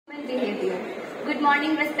behavior. Good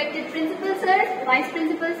morning, respected Principal Sir, Vice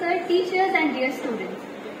Principal Sir, teachers and dear students.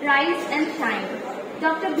 Rise and shine.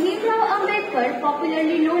 Dr. Bhimrao Ambedkar,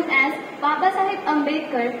 popularly known as Baba Saheb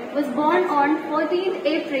Ambedkar, was born on 14th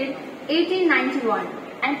April 1891,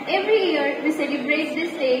 and every year we celebrate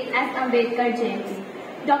this day as Ambedkar Jayanti.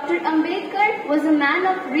 Dr. Ambedkar was a man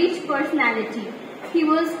of rich personality. He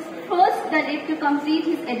was first Dalit to complete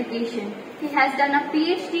his education. He has done a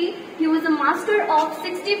PhD. He was a master of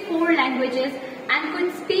 64 languages and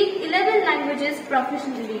could speak 11 languages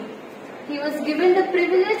professionally. He was given the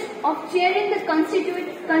privilege of chairing the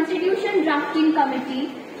Constitution Drafting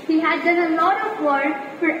Committee. He had done a lot of work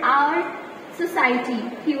for our society.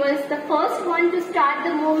 He was the first one to start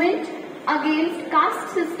the movement against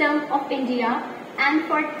caste system of India and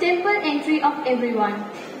for temple entry of everyone.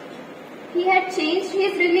 He had changed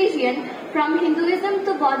his religion from Hinduism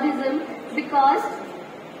to Buddhism because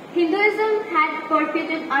Hinduism had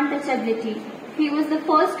perpetuated untouchability. He was the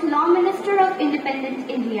first law minister of independent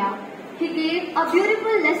India. He gave a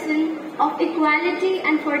beautiful lesson of equality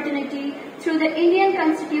and fraternity through the Indian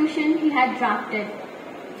constitution he had drafted.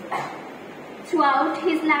 Throughout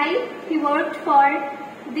his life, he worked for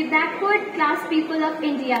the backward class people of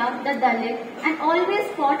India, the Dalit, and always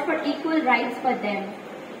fought for equal rights for them.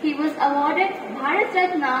 He was awarded Bharat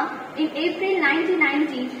Ratna in April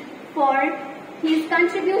 1990 for his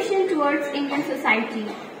contribution towards Indian society.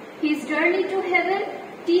 His journey to heaven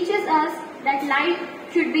teaches us that life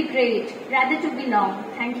should be great rather to be long.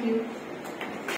 Thank you.